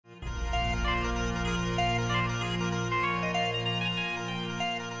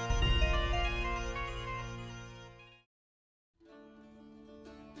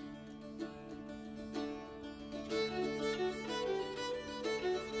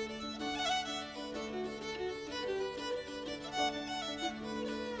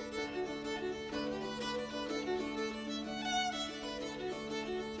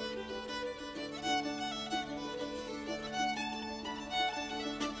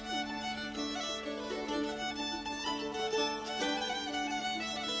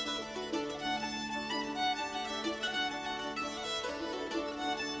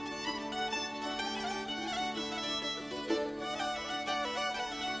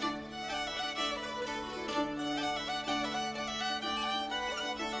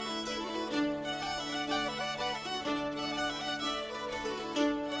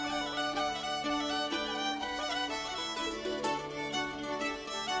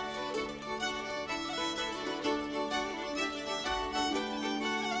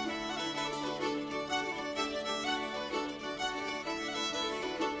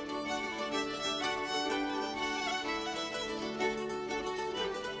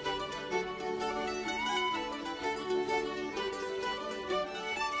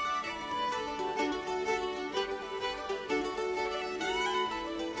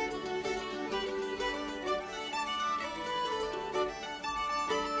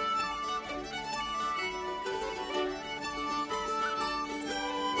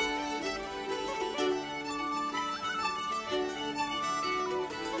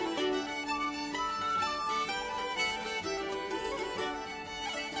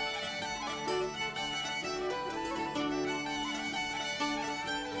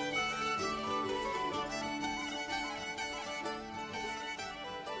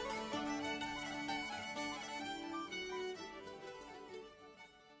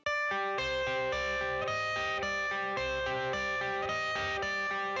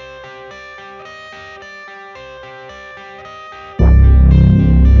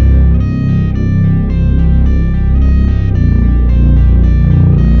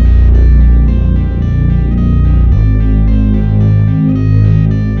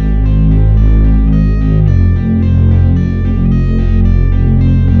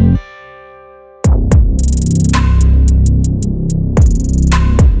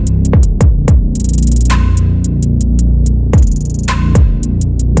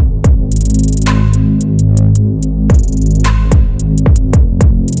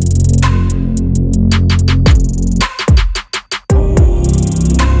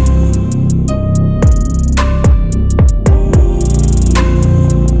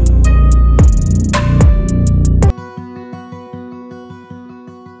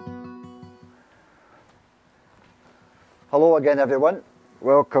again everyone,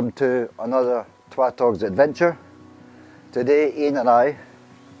 welcome to another Twa Togs Adventure. Today Ian and I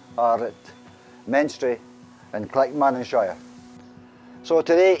are at Menstrie in Clackmannanshire. So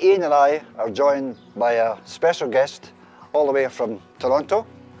today Ian and I are joined by a special guest all the way from Toronto,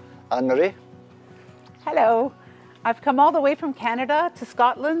 Anne-Marie. Hello, I've come all the way from Canada to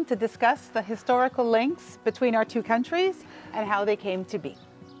Scotland to discuss the historical links between our two countries and how they came to be.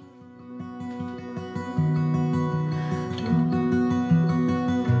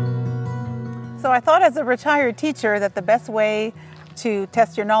 So I thought as a retired teacher that the best way to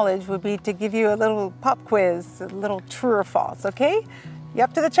test your knowledge would be to give you a little pop quiz, a little true or false, okay? You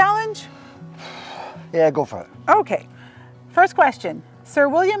up to the challenge? Yeah, go for it. Okay, first question. Sir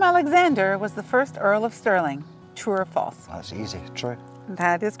William Alexander was the first Earl of Stirling. True or false? That's easy, true.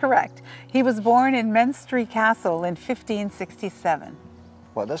 That is correct. He was born in Menstrie Castle in 1567.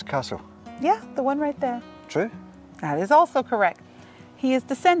 What, this castle? Yeah, the one right there. True? That is also correct. He is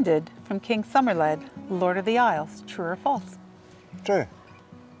descended from King Somerled, Lord of the Isles. True or false? True.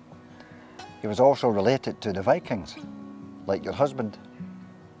 He was also related to the Vikings, like your husband.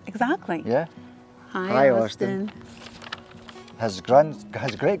 Exactly. Yeah? Hi, Austin. His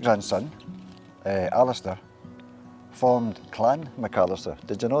great-grandson, Alistair, formed Clan McAllister.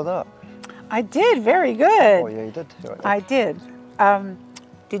 Did you know that? I did, very good. Oh yeah, you did? Right. I did.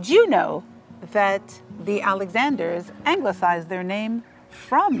 Did you know that the Alexanders anglicized their name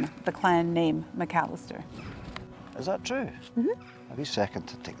from the clan name McAllister? Is that true? Mm-hmm. A wee second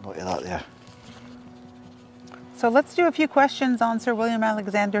to take note of that there. So let's do a few questions on Sir William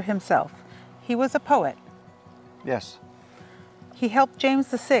Alexander himself. He was a poet. Yes. He helped James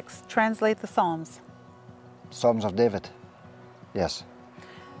VI translate the Psalms. Psalms of David. Yes.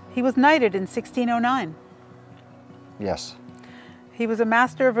 He was knighted in 1609. Yes. He was a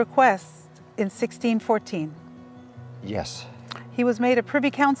master of requests in 1614. Yes. He was made a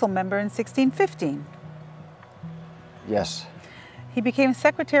Privy Council member in 1615. Yes. He became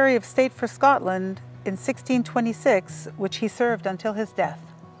Secretary of State for Scotland in 1626, which he served until his death.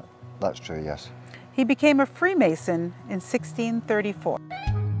 That's true, yes. He became a Freemason in 1634.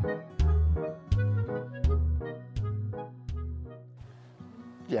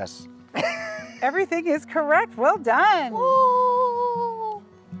 Yes. Everything is correct. Well done. Woo!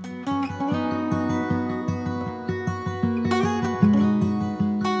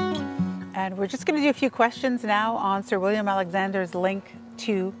 And we're just going to do a few questions now on Sir William Alexander's link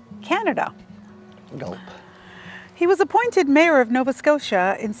to Canada. Gulp. He was appointed mayor of Nova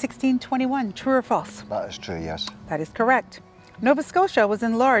Scotia in 1621. True or false? That is true, yes. That is correct. Nova Scotia was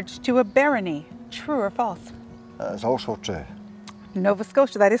enlarged to a barony. True or false? That is also true. Nova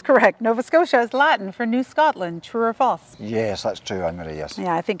Scotia, that is correct. Nova Scotia is Latin for New Scotland. True or false? Yes, that's true, Anne-Marie, yes.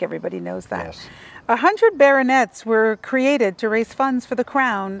 Yeah, I think everybody knows that. Yes. 100 baronets were created to raise funds for the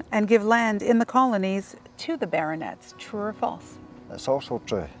crown and give land in the colonies to the baronets. True or false? That's also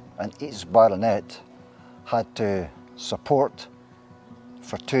true. And each baronet had to support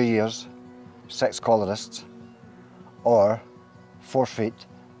for 2 years 6 colonists or forfeit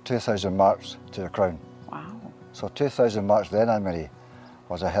 2,000 marks to the crown. Wow. So 2,000 marks then, Anne-Marie,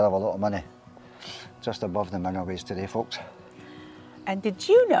 was a hell of a lot of money. Just above the minimum wage today, folks. And did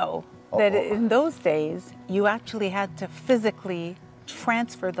you know that in those days you actually had to physically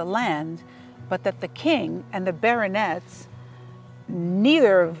transfer the land, but that the king and the baronets,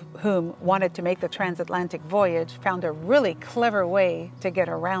 neither of whom wanted to make the transatlantic voyage, found a really clever way to get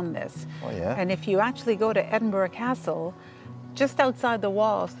around this? Oh yeah? And if you actually go to Edinburgh Castle, just outside the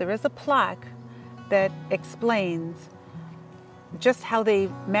walls, there is a plaque that explains just how they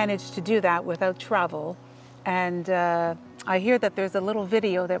managed to do that without travel. And I hear that there's a little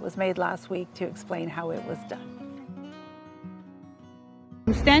video that was made last week to explain how it was done.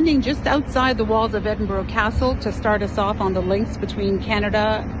 I'm standing just outside the walls of Edinburgh Castle to start us off on the links between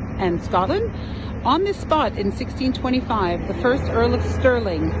Canada and Scotland. On this spot in 1625, the first Earl of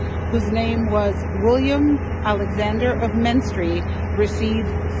Stirling, whose name was William Alexander of Menstrie, received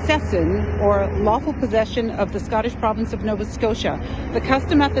cession, or lawful possession, of the Scottish province of Nova Scotia. The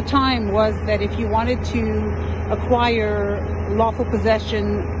custom at the time was that if you wanted to acquire lawful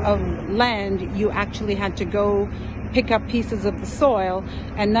possession of land, you actually had to go pick up pieces of the soil,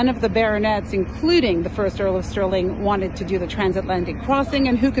 and none of the baronets, including the first Earl of Stirling, wanted to do the transatlantic crossing,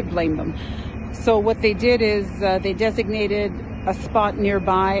 and who could blame them? So what they did is they designated a spot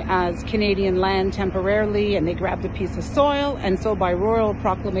nearby as Canadian land temporarily, and they grabbed a piece of soil, and so by royal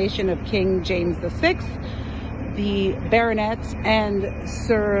proclamation of King James VI, the baronets and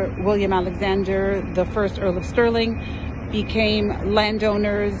Sir William Alexander, the first Earl of Stirling, became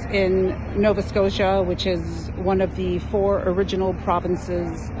landowners in Nova Scotia, which is one of the 4 original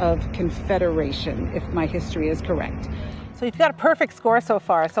provinces of Confederation, if my history is correct. So you've got a perfect score so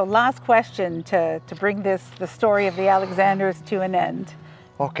far. So last question to bring the story of the Alexanders to an end.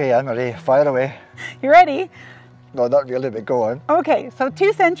 Okay, Anne-Marie, fire away. You ready? No, not really, but go on. Okay, so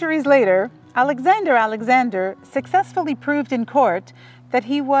 2 centuries later, Alexander successfully proved in court that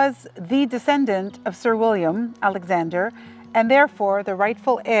he was the descendant of Sir William Alexander and therefore the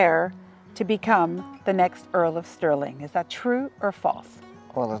rightful heir to become the next Earl of Stirling. Is that true or false?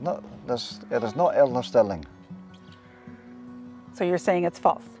 Well, it is not Earl of Stirling. So you're saying it's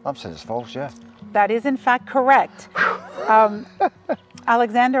false? I'm saying it's false, yeah. That is in fact correct.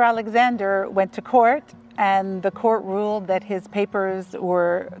 Alexander went to court, and the court ruled that his papers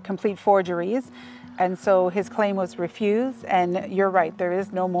were complete forgeries, and so his claim was refused. And you're right, there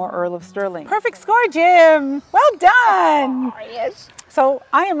is no more Earl of Stirling. Perfect score, Jim. Well done. Oh, yes. So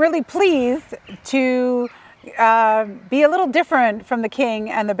I am really pleased to be a little different from the king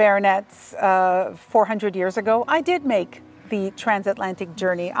and the baronets 400 years ago. I did make the transatlantic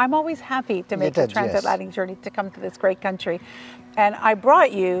journey. I'm always happy to make the transatlantic journey to come to this great country. And I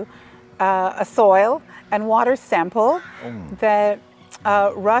brought you a soil and water sample that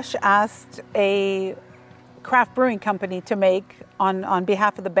Rush asked a craft brewing company to make on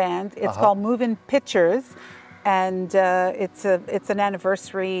behalf of the band. It's called Movin' Pictures, and it's an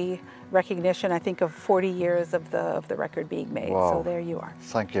anniversary recognition, I think, of 40 years of the record being made. Wow. So there you are.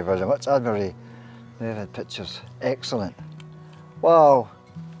 Thank you very much, Anne-Marie. Movin' Pictures, excellent. Wow,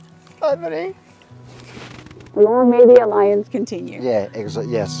 Anne-Marie. Long may the alliance continue. Yeah,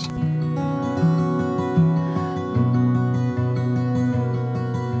 yes.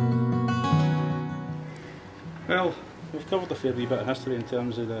 Well, we've covered a fair wee bit of history in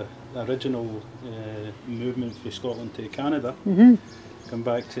terms of the original movement from Scotland to Canada. Come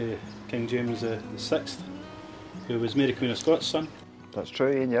back to King James VI, who was Marie Queen of Scots' son. That's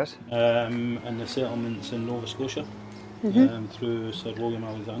true, Ian, yes. And the settlements in Nova Scotia through Sir William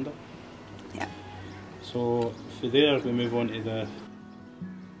Alexander. Yeah. So from there we move on to the...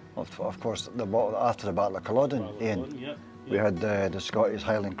 Of course, after the Battle of Culloden, Ian, we had the Scottish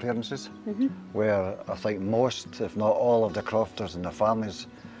Highland clearances, where I think most, if not all, of the crofters and the families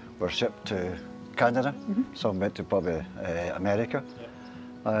were shipped to Canada. Some went to probably America.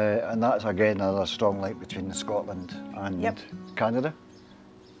 And that's again another strong link between Scotland and Canada.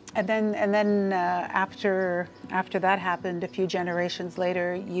 And then after that happened, a few generations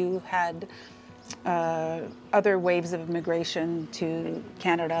later, you had other waves of immigration to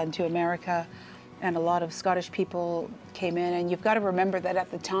Canada and to America, and a lot of Scottish people came in. And you've got to remember that at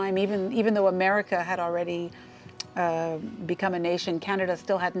the time, even though America had already become a nation, Canada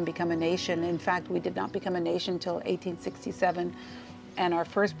still hadn't become a nation. In fact, we did not become a nation until 1867. And our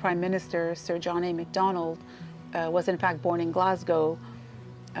first Prime Minister, Sir John A. Macdonald, was in fact born in Glasgow.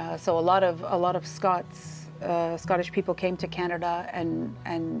 So a lot of Scottish people came to Canada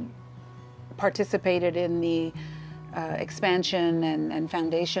and participated in the expansion and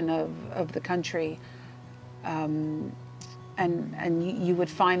foundation of the country. And you would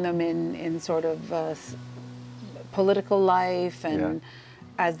find them in sort of political life, and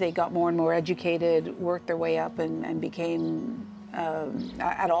as they got more and more educated, worked their way up and became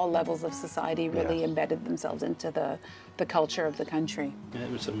at all levels of society, really embedded themselves into the culture of the country. Yeah,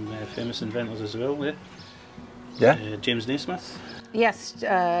 there were some famous inventors as well there. James Naismith. Yes,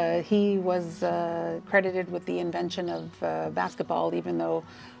 he was credited with the invention of basketball, even though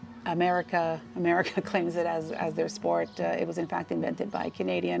America claims it as their sport. It was in fact invented by a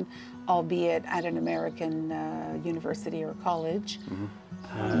Canadian, albeit at an American university or college.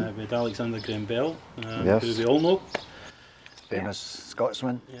 With Alexander Graham Bell, who we all know. Famous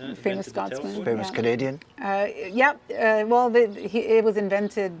Scotsman. Famous Scotsman. Famous Canadian. Well, it was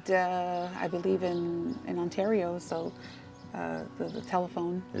invented, I believe, in Ontario, so the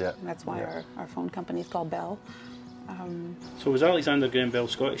telephone. Yeah. That's why our phone company is called Bell. So was Alexander Graham Bell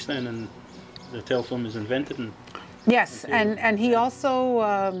Scottish then, and the telephone was invented? Yes, and he also,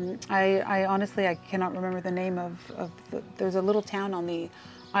 I honestly, I cannot remember the name of there's a little town on the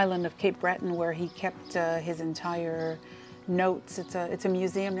island of Cape Breton where he kept his entire notes. It's a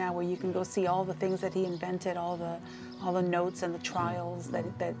museum now where you can go see all the things that he invented, all the notes and the trials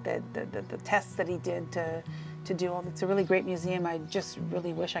the tests that he did to do all. It's a really great museum. I just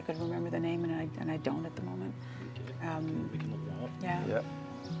really wish I could remember the name, and I don't at the moment. We can look that up.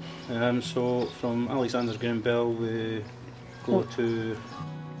 Yeah. So from Alexander Graham Bell we go to...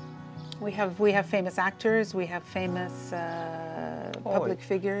 We have famous actors. We have famous public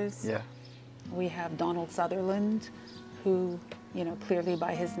figures. Yeah. We have Donald Sutherland, who, you know, clearly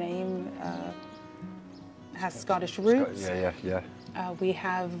by his name has Scottish roots. We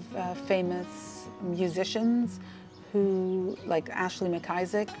have famous musicians who, like Ashley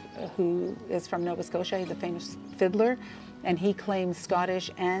McIsaac, who is from Nova Scotia. He's a famous fiddler, and he claims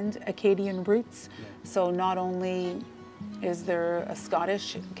Scottish and Acadian roots. So not only is there a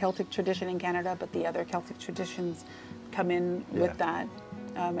Scottish Celtic tradition in Canada, but the other Celtic traditions come in with that.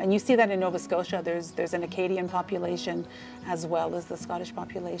 And you see that in Nova Scotia. There's an Acadian population as well as the Scottish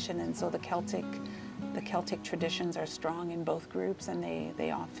population, and so the Celtic traditions are strong in both groups, and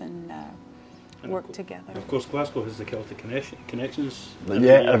they often work together. Of course, Glasgow has the Celtic connections.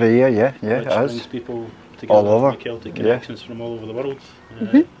 Every year, which it has. brings people together All over. from the Celtic connections from all over the world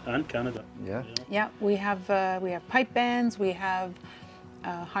and Canada. Yeah, we have pipe bands, we have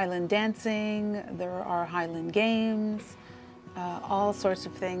Highland dancing, there are Highland games, all sorts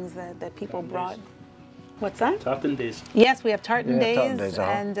of things that people brought. What's that? Tartan days. Yes, we have tartan days, tartan days,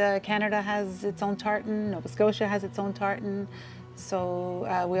 and Canada has its own tartan, Nova Scotia has its own tartan.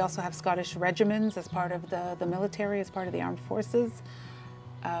 So we also have Scottish regiments as part of the military, as part of the armed forces,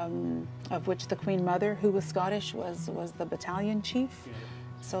 of which the Queen Mother, who was Scottish, was the battalion chief.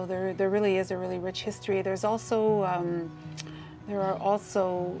 So there really is a really rich history. There's also there are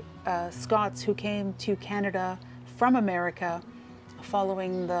also Scots who came to Canada from America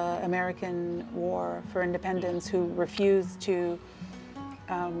following the American War for Independence, who refused to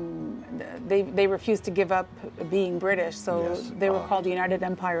they refused to give up being British, so they were called United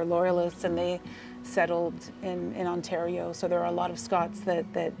Empire Loyalists, and they settled in Ontario. So there are a lot of Scots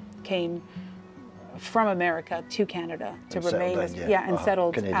that came from America to Canada to remain and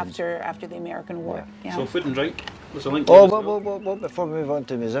settled after the American War. So food and drink was a link. Well, before we move on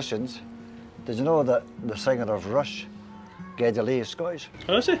to musicians, did you know that the singer of Rush, Geddy Lee, is Scottish?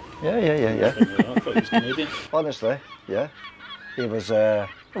 Oh, is he? Yeah. I thought he was Canadian. Honestly, yeah. He was,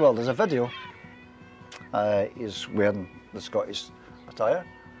 well, there's a video. He's wearing the Scottish attire,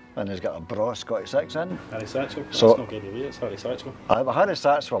 and he's got a broad Scottish accent. Harry Satchel? So, that's not Geddy Lee, it's Harry Satchel. But Harry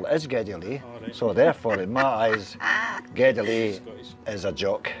Satchel is Geddy Lee, so therefore, in my eyes, Geddy Lee is a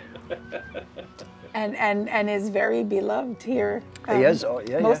joke. And is very beloved here. He is,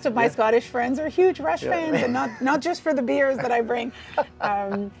 most of my Scottish friends are huge Rush fans, and not just for the beers that I bring.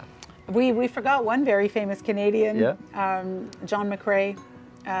 We forgot one very famous Canadian, John McCrae,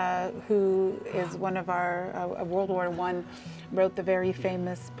 who is one of our World War I, wrote the very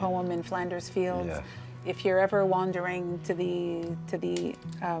famous poem in Flanders Fields. If you're ever wandering to the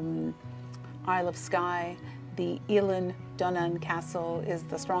Isle of Skye, the Elan Dunnan Castle is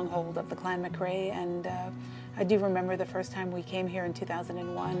the stronghold of the Clan McCrae, and I do remember the first time we came here in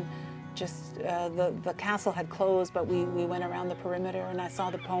 2001. Just the castle had closed, but we went around the perimeter, and I saw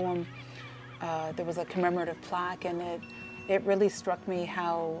the poem. There was a commemorative plaque, and it really struck me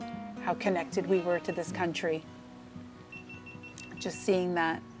how connected we were to this country. Just seeing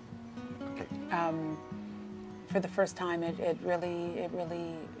that for the first time, it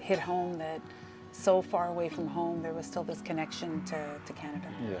really hit home that so far away from home, there was still this connection to Canada.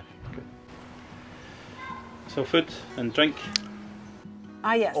 Good. So food and drink.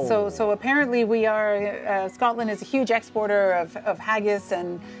 Yes. So apparently we are, Scotland is a huge exporter of haggis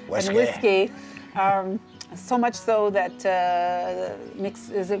and whiskey. So much so that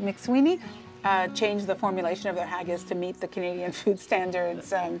McSweeney changed the formulation of their haggis to meet the Canadian food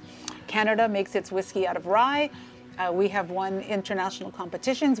standards. Canada makes its whiskey out of rye. We have won international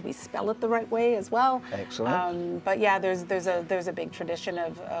competitions. We spell it the right way as well. Excellent. But yeah, there's a big tradition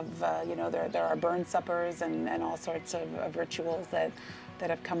of you know, there are burn suppers and all sorts of rituals that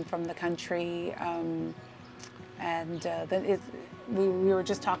have come from the country. We were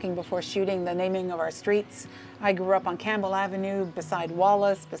just talking before shooting the naming of our streets. I grew up on Campbell Avenue, beside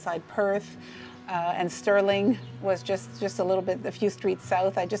Wallace, beside Perth. And Stirling was just a few streets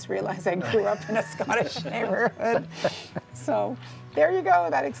south. I just realized I grew up in a Scottish neighborhood. So there you go.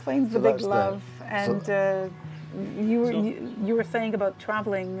 That explains the big love. And you were saying about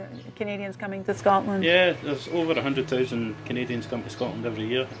traveling, Canadians coming to Scotland. Yeah, there's over 100,000 Canadians come to Scotland every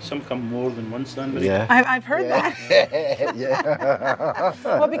year. Some come more than once, Anne-Marie. Yeah. I've heard that.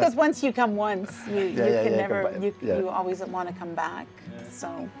 Well, because once you come once, you can never. You always want to come back.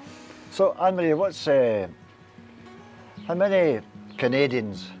 So Anne-Marie, what's how many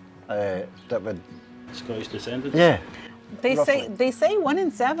Canadians that would Scottish descendants? Yeah. They say 1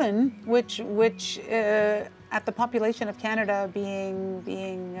 in 7, which at the population of Canada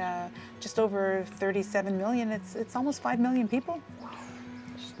being just over 37 million, it's almost 5 million people.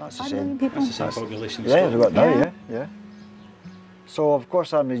 That's 5 million people. That's the same population. Yeah, we've got now. Yeah. So of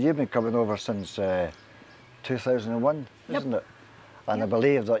course, Anne-Marie, you've been coming over since 2001, Yep. isn't it? And Yep. I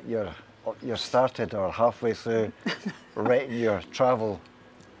believe that you're started or halfway through writing your travel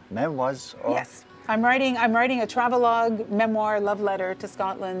memoirs. Or Yes, I'm writing a travelogue, memoir, love letter to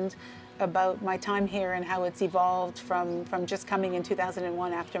Scotland about my time here and how it's evolved from just coming in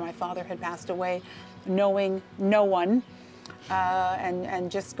 2001 after my father had passed away, knowing no one,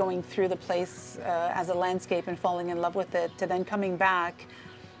 and just going through the place as a landscape and falling in love with it, to then coming back,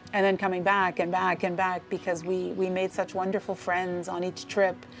 and then coming back and back and back, because we made such wonderful friends on each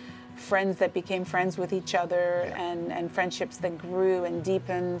trip, friends that became friends with each other, and friendships that grew and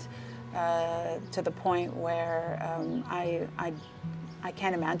deepened to the point where I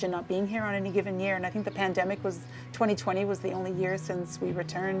can't imagine not being here on any given year. And I think the pandemic 2020 was the only year since we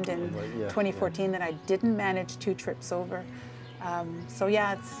returned in 2014 that I didn't manage 2 trips over. So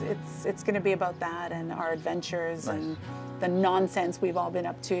yeah, it's going to be about that and our adventures and the nonsense we've all been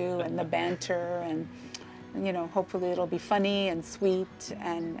up to and the banter, and you know, hopefully it'll be funny and sweet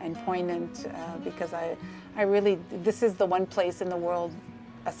and poignant, because I really, this is the one place in the world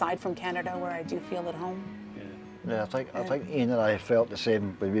aside from Canada where I do feel at home. Yeah, I think Ian and I felt the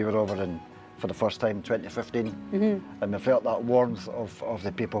same when we were over for the first time in 2015, and we felt that warmth of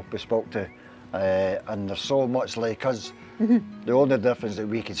the people we spoke to, and they're so much like us. The only difference that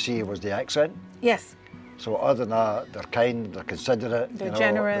we could see was the accent. Yes. So other than that, they're kind, they're considerate, they're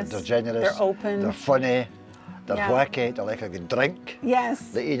generous, they're open, they're funny, they're wacky, they like a good drink. Yes.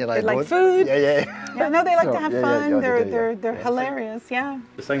 That Ian and I they don't. like food. Yeah, no, they like so, to have fun. Yeah, they're hilarious. Yeah.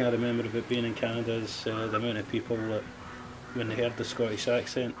 The thing I remember about being in Canada is the amount of people that, when they heard the Scottish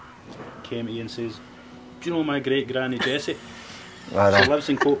accent, came to you and says, "Do you know my great granny Jessie? She lives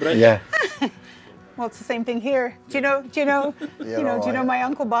in Coatbridge." Yeah. Well, it's the same thing here. Do you know my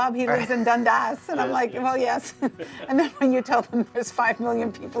Uncle Bob? He lives in Dundas, and I'm like, well, yes. And then when you tell them there's 5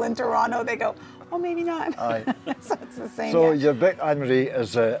 million people in Toronto, they go, well, maybe not. So it's the same. So your book, Anne-Marie,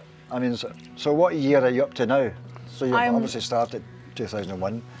 is so what year are you up to now? So you've obviously started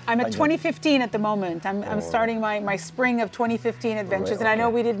 2001. I'm at 2015 at the moment. I'm starting my spring of 2015 adventures, and I know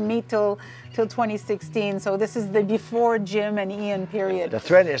we didn't meet till 2016, so this is the before Jim and Ian period. The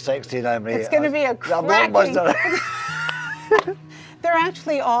 2016, Anne-Marie. It's going to be a cracking. They're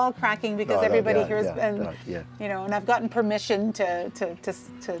actually all cracking because everybody here has been, you know, and I've gotten permission to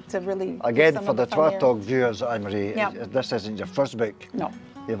really. Again, for the Twa Togs viewers, Anne-Marie, this isn't your first book. No.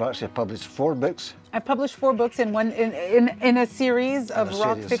 You've actually published 4 books. I've published 4 books in a series of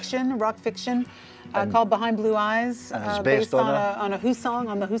rock fiction called Behind Blue Eyes, based on a Who song,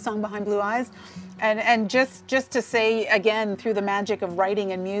 on the Who song Behind Blue Eyes. And just to say again, through the magic of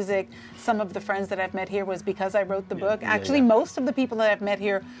writing and music, some of the friends that I've met here was because I wrote the book. Actually, most of the people that I've met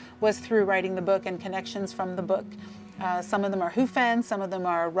here was through writing the book and connections from the book. Some of them are Who fans, some of them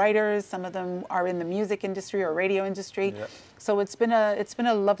are writers, some of them are in the music industry or radio industry. So it's been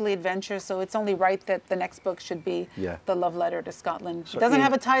a lovely adventure. So it's only right that the next book should be The Love Letter to Scotland. So it doesn't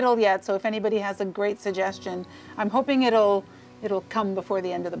have a title yet, so if anybody has a great suggestion, I'm hoping it'll come before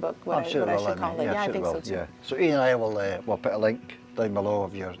the end of the book, what I should call it. Yeah, I think so too. Yeah. So Ian and I will put a link down below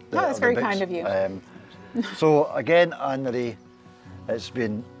of your. No, that's very kind of you. So again, Anne-Marie, it's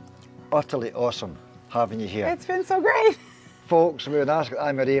been utterly awesome having you here. It's been so great. Folks, we've been asking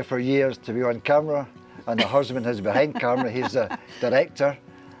Anne-Marie for years to be on camera, and her husband is behind camera. He's the director.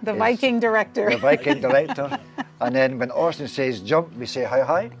 The Viking director. The Viking director. And then when Austin says jump, we say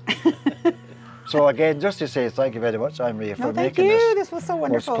hi. So again, just to say thank you very much, Anne-Marie, for making this was so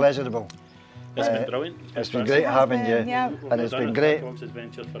wonderful. Most pleasurable. It's been brilliant. It's been great having you, and it's been great.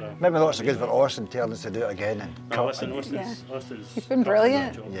 Maybe not so good for Austin telling us to do it again. Austin's he's been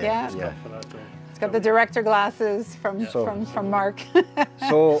brilliant. He's got the director glasses from Mark.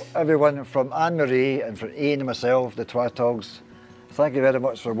 So everyone, from Anne-Marie and from Ian and myself, the Twa Togs, thank you very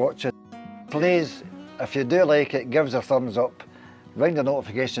much for watching. Please, if you do like it, give us a thumbs up, ring the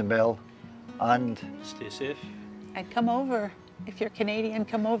notification bell, and stay safe. And come over. If you're Canadian,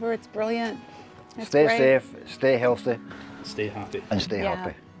 come over. It's brilliant. Stay safe, stay healthy. Stay happy. And stay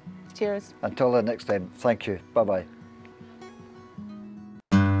happy. Cheers. Until the next time, thank you. Bye-bye.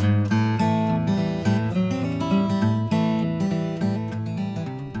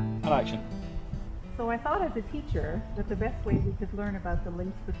 Action. So I thought as a teacher that the best way we could learn about the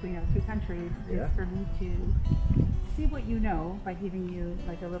links between our 2 countries is for me to see what you know by giving you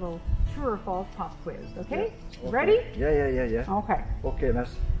like a little true or false pop quiz, okay? Ready? Yeah. Okay. Okay, miss.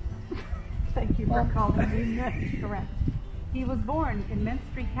 Thank you for calling me miss. Correct. He was born in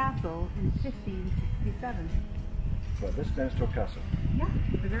Menstrie Castle in 1567. Well, this Menstrie Castle? Yeah,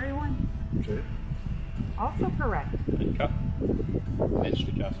 the very one. True. Also correct. And cut.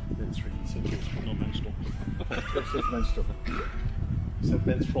 Menstrual calf. Menstrual, he said yes, no menstrual. This is menstrual. He said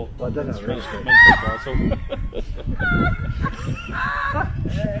menstrual. Well, I didn't read Menstrual, menstrual.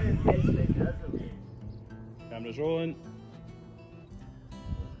 Camera's rolling.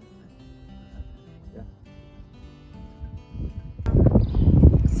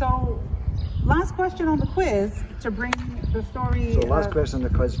 So, last question on the quiz to bring the story. So last question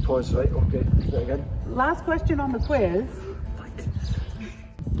on the quiz, pause, right, okay, do it again. Last question on the quiz.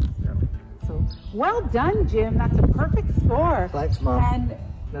 So, well done, Jim, that's a perfect score. Thanks, Mom. And,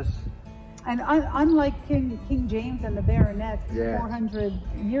 Yes. unlike King James and the baronets, Yeah. 400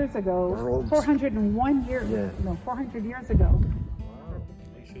 years ago, Robes. 401 years, Yeah. no, 400 years ago.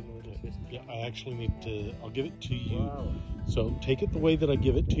 Yeah, I actually need to, I'll give it to you. Wow. So take it the way that I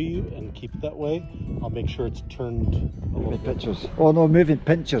give it to you and keep it that way. I'll make sure it's turned a little Moving bit. pictures. Oh no, moving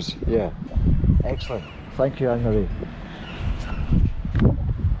pictures. Yeah. Excellent. Thank you, Anne-Marie.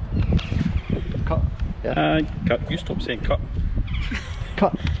 Cut. Yeah. Cut. You stop saying cut.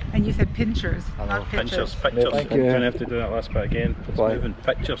 Cut. And you said pinchers, not Pictures, pictures. pictures. Thank I'm you. going to have to do that last bit again. It's Why? moving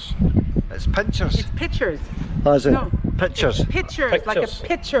pictures. It's pinchers. It's pitchers. As in No. pictures. Pictures, like a Pictures.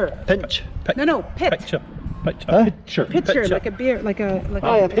 pitcher. Pinch. No, pit. Picture. Picture. Huh? Pitcher. Pitcher, Picture. like a beer, like a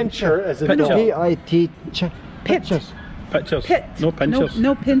A pincher as in Pitcher. P-I-T. Pictures. Pictures. pit. No pinchers.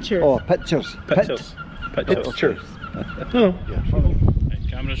 No pinchers. Oh, pictures. Pictures. Pictures. Pitcher. No. Yeah. Right,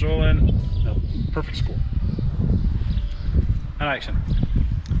 camera's rolling. No. Perfect score. And action.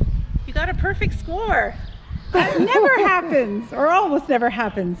 You got a perfect score. That never happens, or almost never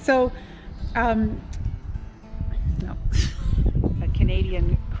happens. So, no, a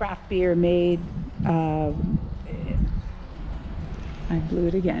Canadian craft beer made. I blew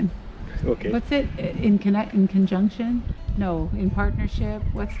it again. Okay. What's it in conjunction? No, in partnership.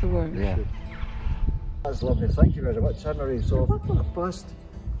 What's the word? Yeah. That's lovely. Thank you very much, Anne-Marie. So, I've passed.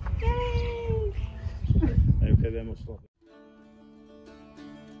 Yay! Okay, then we'll stop.